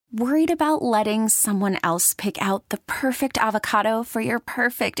Worried about letting someone else pick out the perfect avocado for your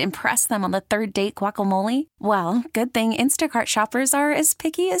perfect impress them on the third date guacamole? Well, good thing Instacart shoppers are as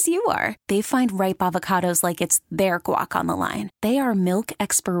picky as you are. They find ripe avocados like it's their guac on the line. They are milk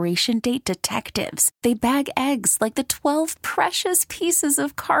expiration date detectives. They bag eggs like the 12 precious pieces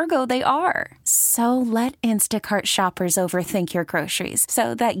of cargo they are. So let Instacart shoppers overthink your groceries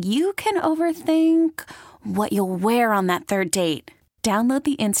so that you can overthink what you'll wear on that third date. Download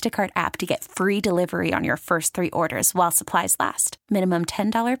the Instacart app to get free delivery on your first 3 orders while supplies last. Minimum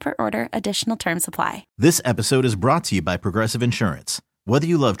 $10 per order. Additional terms apply. This episode is brought to you by Progressive Insurance. Whether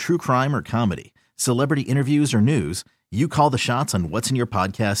you love true crime or comedy, celebrity interviews or news, you call the shots on what's in your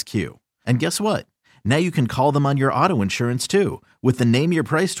podcast queue. And guess what? Now you can call them on your auto insurance too with the Name Your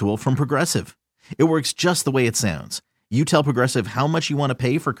Price tool from Progressive. It works just the way it sounds. You tell Progressive how much you want to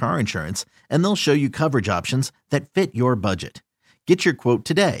pay for car insurance, and they'll show you coverage options that fit your budget. Get your quote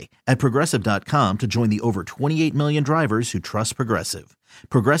today at Progressive.com to join the over 28 million drivers who trust Progressive.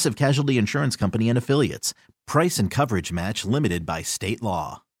 Progressive Casualty Insurance Company and Affiliates. Price and coverage match limited by state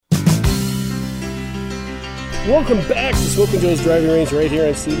law. Welcome back to Smoking Joe's Driving Range right here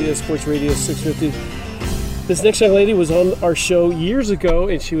on CBS Sports Radio 650. This next young lady was on our show years ago,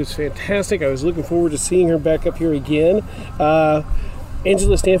 and she was fantastic. I was looking forward to seeing her back up here again.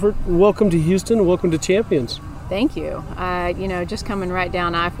 Angela Stanford, welcome to Houston. Welcome to Champions. Thank you. Just coming right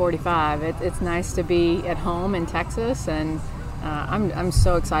down I-45, it's nice to be at home in Texas, and I'm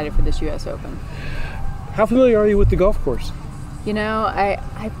so excited for this U.S. Open. How familiar are you with the golf course? You know,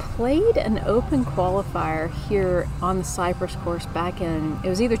 I played an Open qualifier here on the Cypress course back in, it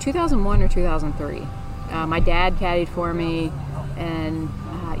was either 2001 or 2003. My dad caddied for me, and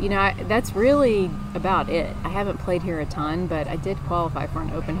that's really about it. I haven't played here a ton, but I did qualify for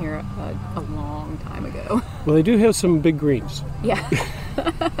an Open here a long time ago. Well, they do have some big greens. Yeah,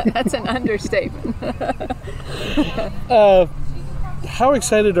 that's an understatement. How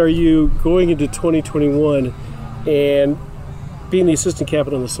excited are you going into 2021 and being the assistant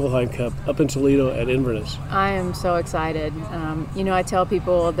captain on the Solheim Cup up in Toledo at Inverness? I am so excited. I tell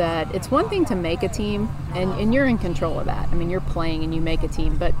people that it's one thing to make a team, and you're in control of that. I mean, you're playing and you make a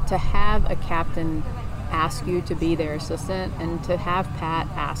team, but to have a captain ask you to be their assistant and to have Pat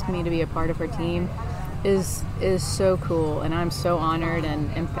ask me to be a part of her team is so cool, and I'm so honored,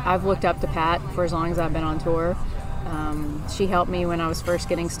 and I've looked up to Pat for as long as I've been on tour. She helped me when I was first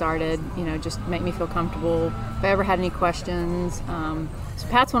getting started, just make me feel comfortable. If I ever had any questions, so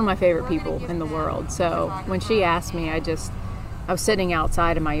Pat's one of my favorite people in the world. So when she asked me, I was sitting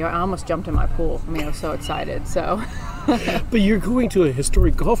outside in my yard. I almost jumped in my pool. I mean, I was so excited. So, but you're going to a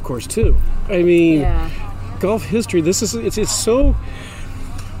historic golf course too. I mean, yeah. Golf history. It's so.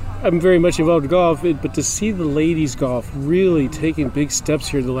 I'm very much involved in golf, but to see the ladies golf really taking big steps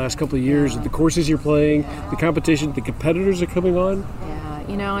here the last couple of years, the courses you're playing, the competition, the competitors are coming on.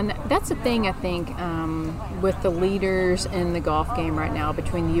 Yeah, and that's the thing, I think, with the leaders in the golf game right now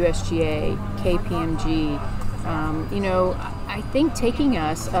between the USGA, KPMG, I think taking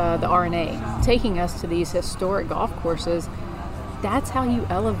us, the R&A, taking us to these historic golf courses, that's how you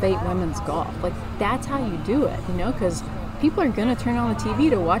elevate women's golf. Like, that's how you do it, because people are going to turn on the TV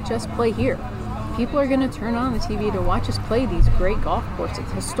to watch us play here. People are going to turn on the TV to watch us play these great golf courses,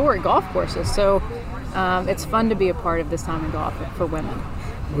 historic golf courses. So it's fun to be a part of this time in golf for women.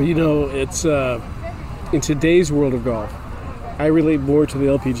 Well, it's in today's world of golf, I relate more to the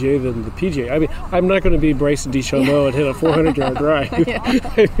LPGA than the PGA. I mean, I'm not going to be Bryson DeChambeau and hit a 400-yard drive.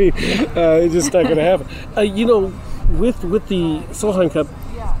 I mean, it's just not going to happen. With the Solheim Cup,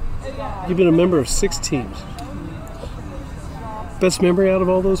 you've been a member of 6 teams. Best memory out of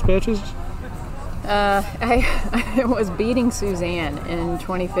all those matches? I was beating Suzanne in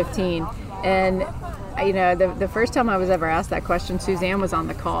 2015, and the first time I was ever asked that question, Suzanne was on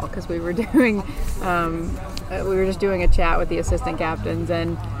the call because we were doing just doing a chat with the assistant captains,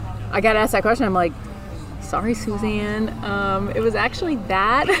 and I got asked that question. I'm like, sorry, Suzanne. It was actually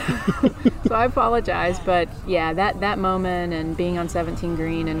that. So I apologize. But yeah, that moment and being on 17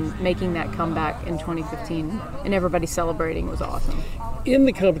 green and making that comeback in 2015 and everybody celebrating was awesome. In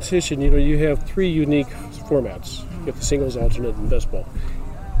the competition, you have 3 unique formats. You have the singles, alternate, and best ball.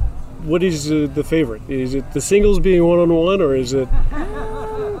 What is the favorite? Is it the singles being one-on-one, or is it?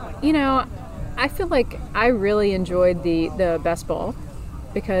 I feel like I really enjoyed the best ball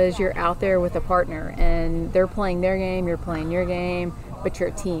because you're out there with a partner and they're playing their game, you're playing your game, but you're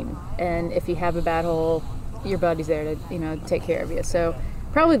a team. And if you have a bad hole, your buddy's there to, take care of you. So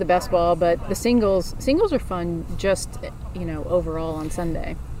probably the best ball, but the singles are fun just, overall on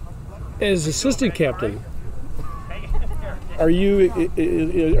Sunday. As assistant captain, Are you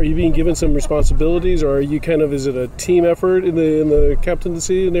being given some responsibilities, or are you is it a team effort in the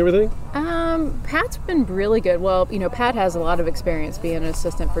captaincy and everything? Pat's been really good. Well, Pat has a lot of experience being an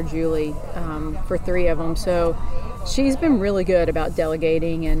assistant for Julie for 3 of them, so she's been really good about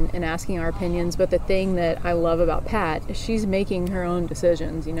delegating and asking our opinions. But the thing that I love about Pat is she's making her own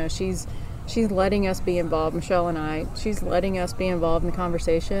decisions. She's letting us be involved, Michelle and I. She's letting us be involved in the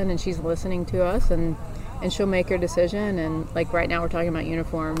conversation, and she's listening to us, and she'll make her decision. And like right now we're talking about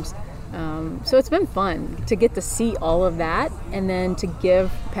uniforms. So it's been fun to get to see all of that, and then to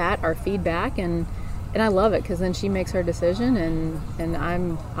give Pat our feedback, and I love it because then she makes her decision, and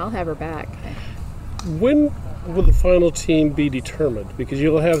I'll have her back. When will the final team be determined? Because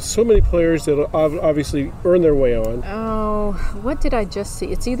you'll have so many players that will obviously earn their way on. Oh, what did I just see?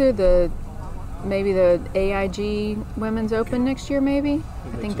 It's either maybe the AIG Women's Open next year, maybe?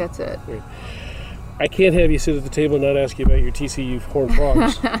 I think that's it. Great. I can't have you sit at the table and not ask you about your TCU Horned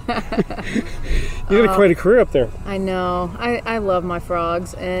Frogs. You got quite a career up there. I know. I love my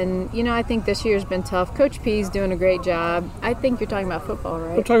Frogs. And, I think this year's been tough. Coach P's doing a great job. I think you're talking about football,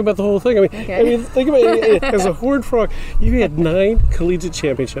 right? I'm talking about the whole thing. Okay. Think about it. As a Horned Frog, you had 9 collegiate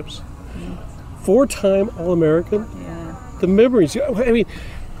championships, 4-time All-American. Yeah. The memories.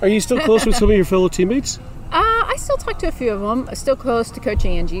 Are you still close with some of your fellow teammates? I still talk to a few of them. I'm still close to Coach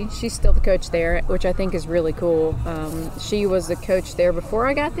Angie. She's still the coach there, which I think is really cool. She was the coach there before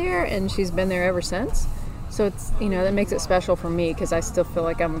I got there, and she's been there ever since. So it's, that makes it special for me because I still feel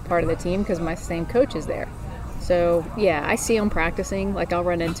like I'm a part of the team because my same coach is there. So, yeah, I see them practicing. Like, I'll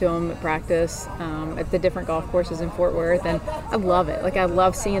run into them at practice at the different golf courses in Fort Worth, and I love it. Like, I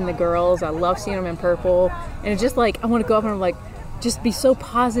love seeing the girls. I love seeing them in purple. And it's just like, I want to go up and I'm like, just be so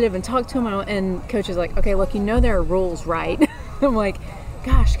positive and talk to him. And Coach is like, okay, look, there are rules, right? I'm like,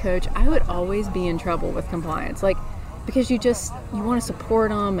 gosh, Coach, I would always be in trouble with compliance. Like, because you want to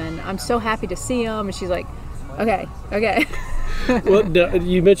support them, and I'm so happy to see them. And she's like, okay. Well,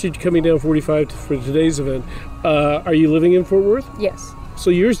 you mentioned coming down 45 for today's event. Are you living in Fort Worth? Yes.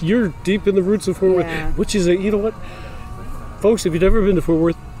 So you're deep in the roots of Fort Worth, which is you know what? Folks, if you've never been to Fort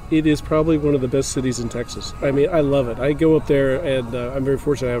Worth, it is probably one of the best cities in Texas. I love it. I go up there, and I'm very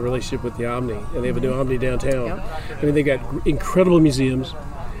fortunate to have a relationship with the Omni, and they have a new Omni downtown. Yep. They got incredible museums.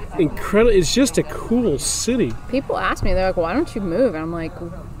 It's just a cool city. People ask me, they're like, why don't you move? And I'm like,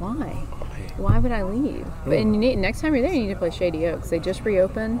 why? Why would I leave? Oh. And next time you're there, you need to play Shady Oaks. They just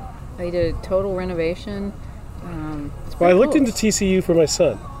reopened. They did a total renovation. I looked into TCU for my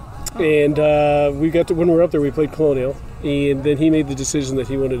son. Oh. And when we were up there, we played Colonial. And then he made the decision that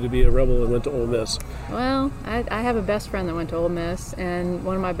he wanted to be a Rebel and went to Ole Miss. Well, I have a best friend that went to Ole Miss, and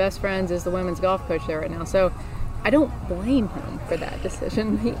one of my best friends is the women's golf coach there right now. So I don't blame him for that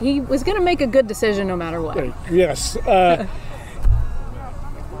decision. He was going to make a good decision no matter what. Right. Yes.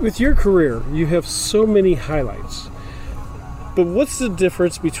 With your career, you have so many highlights. But what's the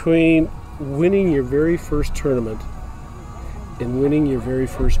difference between winning your very first tournament and winning your very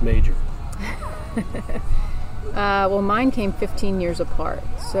first major? Well, mine came 15 years apart.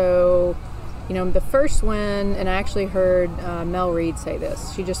 So, the first win, and I actually heard Mel Reed say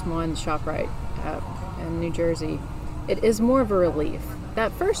this. She just won ShopRite in New Jersey. It is more of a relief.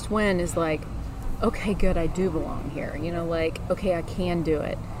 That first win is like, okay, good, I do belong here. Okay, I can do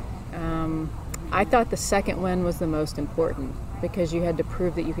it. I thought the second win was the most important because you had to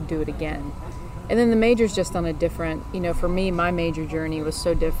prove that you could do it again. And then the major's just on a different, for me, my major journey was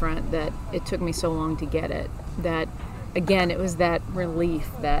so different that it took me so long to get it. That, again, it was that relief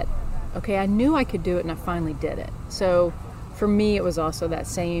that, okay, I knew I could do it and I finally did it. So for me, it was also that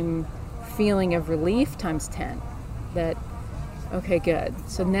same feeling of relief times 10. That, okay, good.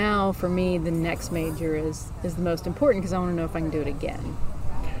 So now for me, the next major is the most important because I want to know if I can do it again.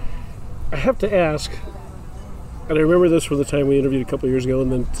 I have to ask, and I remember this from the time we interviewed a couple of years ago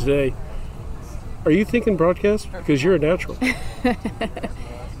and then today, are you thinking broadcast? Because you're a natural.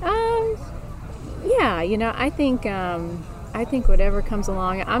 Yeah, I think whatever comes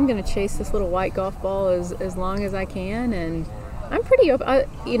along, I'm going to chase this little white golf ball as long as I can, and I'm pretty open.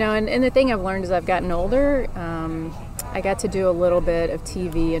 And the thing I've learned as I've gotten older, I got to do a little bit of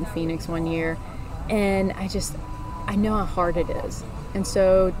TV in Phoenix one year, and I know how hard it is. And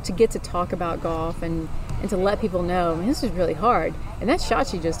so to get to talk about golf and to let people know, this is really hard. And that shot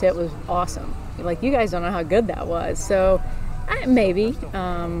she just hit was awesome. Like, you guys don't know how good that was. So maybe.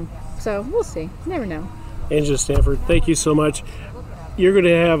 So we'll see. Never know. Angela Stanford, thank you so much. You're going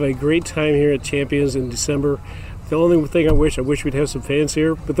to have a great time here at Champions in December. The only thing I wish we'd have some fans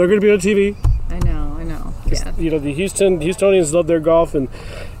here, but they're going to be on TV. I know. Yeah. The Houstonians love their golf, and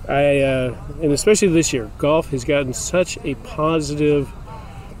And especially this year, golf has gotten such a positive.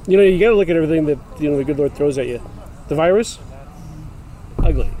 You got to look at everything that the good Lord throws at you. The virus,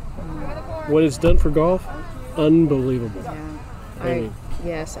 ugly. What it's done for golf, unbelievable.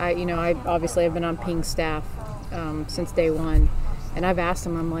 Yeah. I obviously have been on Ping's staff since day one, and I've asked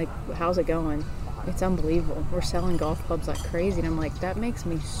him, I'm like, how's it going? It's unbelievable. We're selling golf clubs like crazy, and I'm like, that makes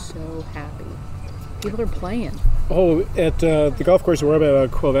me so happy. People are playing. Oh, at the golf course where I'm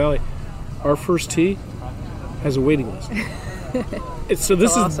at, Quail Valley, our first tee has a waiting list. This is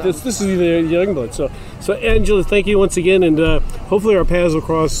the Youngblood. So Angela, thank you once again, and hopefully our paths will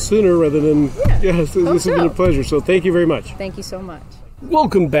cross sooner rather than. This has been a pleasure. So thank you very much. Thank you so much.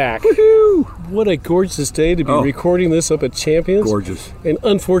 Welcome back. Woohoo! What a gorgeous day to be recording this up at Champions. Gorgeous. And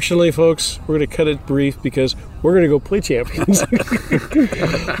unfortunately, folks, we're going to cut it brief because we're going to go play Champions.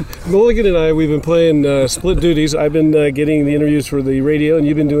 Mulligan and I, we've been playing split duties. I've been getting the interviews for the radio, and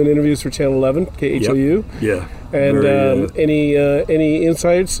you've been doing interviews for Channel 11, KHOU. Yep. Yeah. And any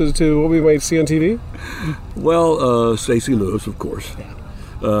insights as to what we might see on TV? Well, Stacey Lewis, of course.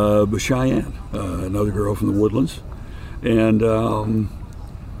 Yeah. But Cheyenne, another girl from the Woodlands. And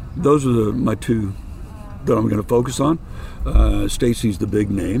those are my two that I'm going to focus on. Stacey's the big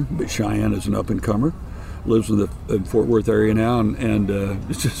name, but Cheyenne is an up-and-comer. Lives in the Fort Worth area now, and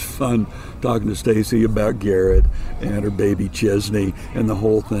it's just fun talking to Stacey about Garrett and her baby Chesney and the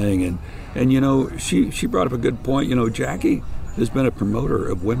whole thing. And she brought up a good point. Jackie has been a promoter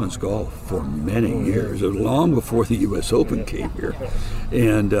of women's golf for many years, long before the U.S. Open came here.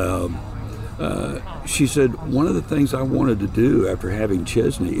 And she said, one of the things I wanted to do after having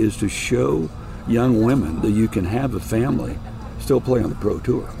Chesney is to show young women that you can have a family, still play on the Pro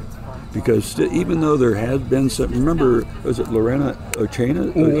Tour. Because even though there has been some, remember, was it Lorena Ochoa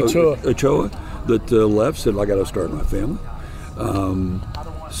that left, said, I got to start my family.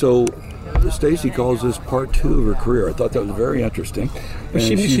 So Stacey calls this part 2 of her career. I thought that was very interesting.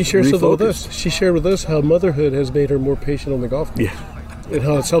 She shared something with us. She shared with us how motherhood has made her more patient on the golf course. Yeah. And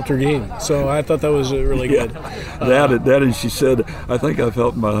how it's helped her game. So I thought that was really good. That and she said, I think I've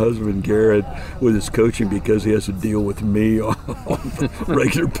helped my husband Garrett with his coaching because he has to deal with me on a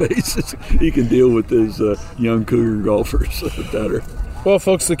regular basis. He can deal with his young cougar golfers better. Well,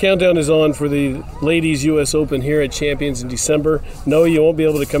 folks, the countdown is on for the Ladies U.S. Open here at Champions in December. No, you won't be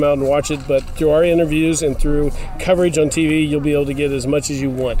able to come out and watch it, but through our interviews and through coverage on TV, you'll be able to get as much as you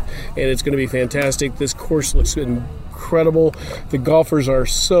want. And it's going to be fantastic. This course looks incredible. The golfers are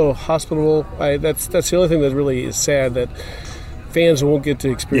so hospitable. That's the only thing that really is sad, that fans won't get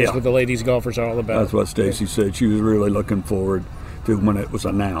to experience what the ladies golfers are all about. That's what Stacey said. She was really looking forward to when it was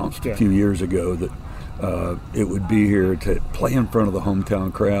announced a few years ago that it would be here to play in front of the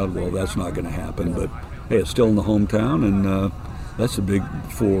hometown crowd. Well, that's not going to happen, but hey, it's still in the hometown, and that's a big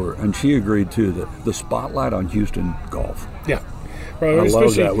for. And she agreed too that the spotlight on Houston golf. Yeah, I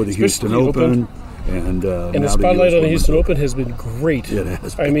love that with the Houston Open. And the spotlight on the Houston Open has been great. It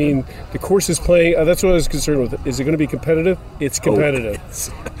has been. I mean, the course is playing. That's what I was concerned with. Is it going to be competitive? It's competitive.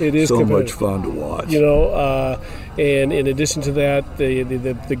 It is so competitive. Much fun to watch. And in addition to that,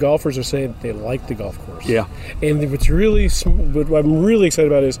 the golfers are saying they like the golf course. Yeah. And what I'm really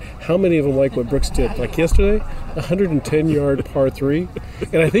excited about is how many of them like what Brooks did. Like yesterday, 110-yard par 3,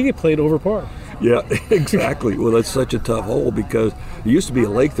 and I think it played over par. Yeah, exactly. Well, that's such a tough hole because there used to be a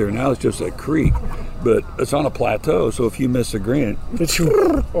lake there. Now it's just a creek, but it's on a plateau. So if you miss a green, that's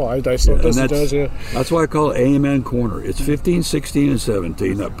why I call it Amen Corner. It's 15, 16, and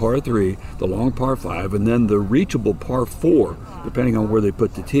 17. That par 3, the long par 5, and then the reachable par 4. Depending on where they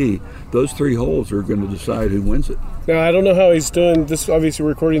put the tee, those 3 holes are going to decide who wins it. Now, I don't know how he's doing this. Obviously, we're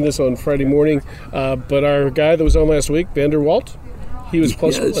recording this on Friday morning, but our guy that was on last week, Vander Walt, he was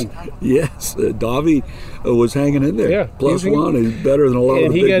plus one. Yes, Davi was hanging in there. Yeah, plus one is better than a lot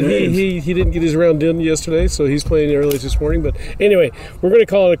of the big names. He didn't get his round in yesterday, so he's playing early this morning. But anyway, we're going to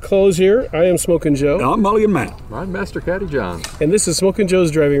call it a close here. I am Smokin' Joe. I'm Mulligan Matt. I'm Master Caddy John. And this is Smokin' Joe's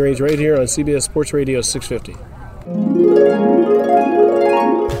Driving Range right here on CBS Sports Radio 650.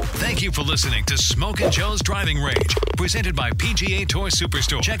 Thank you for listening to Smokin' Joe's Driving Range, presented by PGA Tour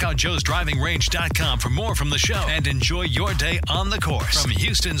Superstore. Check out joesdrivingrange.com for more from the show and enjoy your day on the course. From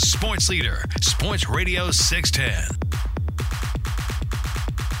Houston's sports leader, Sports Radio 610.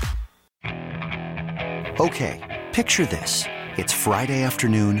 Okay, picture this. It's Friday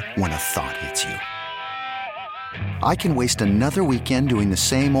afternoon when a thought hits you. I can waste another weekend doing the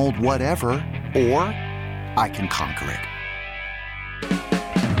same old whatever, or I can conquer it.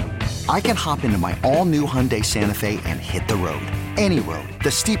 I can hop into my all-new Hyundai Santa Fe and hit the road. Any road.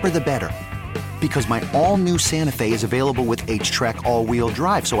 The steeper, the better. Because my all-new Santa Fe is available with H-Track all-wheel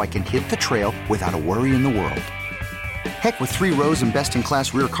drive, so I can hit the trail without a worry in the world. Heck, with 3 rows and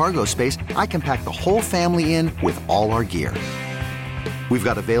best-in-class rear cargo space, I can pack the whole family in with all our gear. We've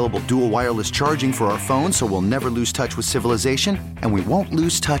got available dual wireless charging for our phones, so we'll never lose touch with civilization, and we won't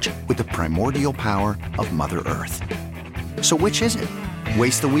lose touch with the primordial power of Mother Earth. So which is it?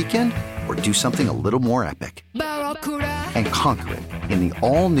 Waste the weekend or do something a little more epic? And conquer it in the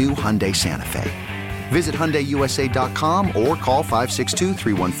all-new Hyundai Santa Fe. Visit HyundaiUSA.com or call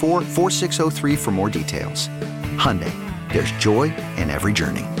 562-314-4603 for more details. Hyundai, there's joy in every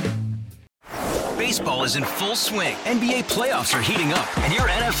journey. Baseball is in full swing. NBA playoffs are heating up, and your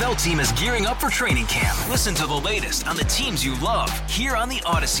NFL team is gearing up for training camp. Listen to the latest on the teams you love here on the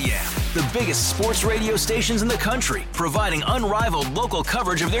Odyssey app. The biggest sports radio stations in the country, providing unrivaled local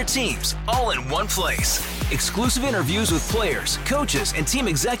coverage of their teams, all in one place. Exclusive interviews with players, coaches, and team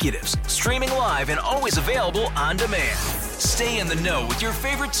executives, streaming live and always available on demand. Stay in the know with your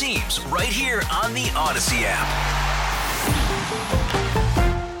favorite teams right here on the Odyssey app.